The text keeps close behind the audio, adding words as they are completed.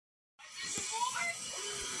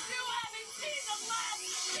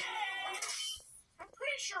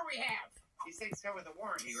sure we have. You say so with a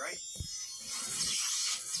warranty, right?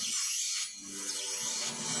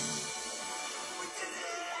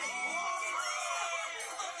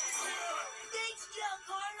 Thanks,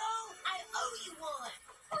 Giancarlo. I owe you one.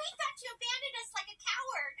 We thought you abandoned us like a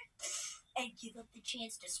coward. And give up the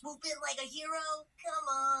chance to swoop in like a hero? Come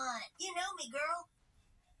on. You know me, girl.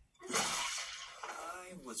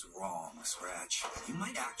 I was wrong, Scratch. You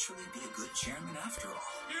might actually be a good chairman after all.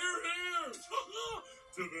 Here, here!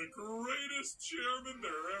 To the greatest chairman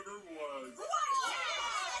there ever was.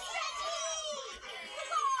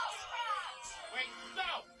 Wait,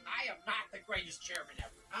 no! I am not the greatest chairman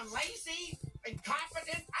ever. I'm lazy,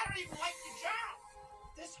 incompetent. I don't even like the job.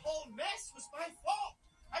 This whole mess was my fault.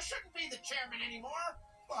 I shouldn't be the chairman anymore.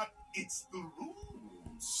 But it's the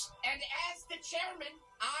rules. And as the chairman,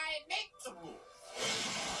 I make the rules.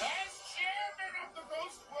 As chairman of the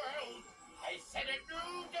ghost world, I set a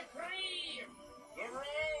new decree. The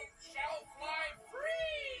rogue shall fly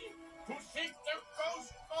free to seek the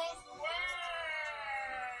ghost most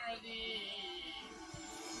worthy.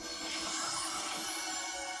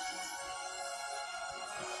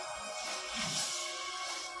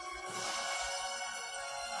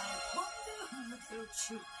 I wonder who they'll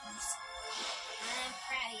choose. I'm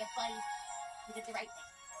proud of you, buddy. You did the right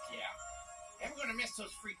thing. Yeah. I'm gonna miss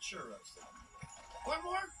those free churros, though. One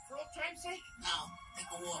more, for old time's sake? No, take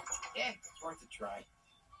a walk. Yeah, it's worth a try.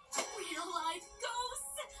 Real life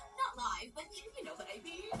ghosts. Not live, but you know what I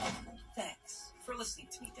mean. Thanks for listening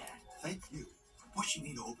to me, Dad. Thank you for pushing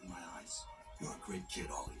me to open my eyes. You're a great kid,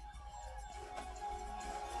 Ollie.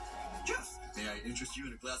 Jeff, may I interest you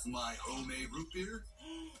in a glass of my homemade root beer?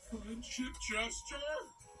 Friendship gesture?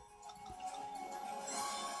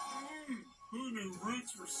 Who knew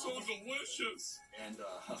roots were so delicious? And,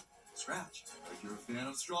 Scratch, if you're a fan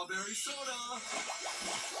of strawberry soda.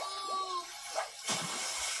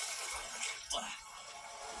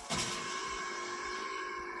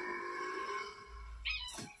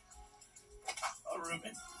 Oh,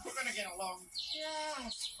 Reuben, we're gonna get along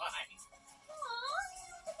just fine. Aw,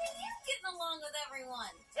 look at you getting along with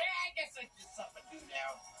everyone. Hey, I guess that's just something to do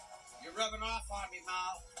now. You're rubbing off on me,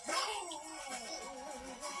 Mal.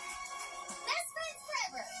 Best friends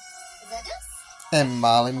forever. Is that us? And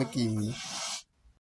Molly McGee.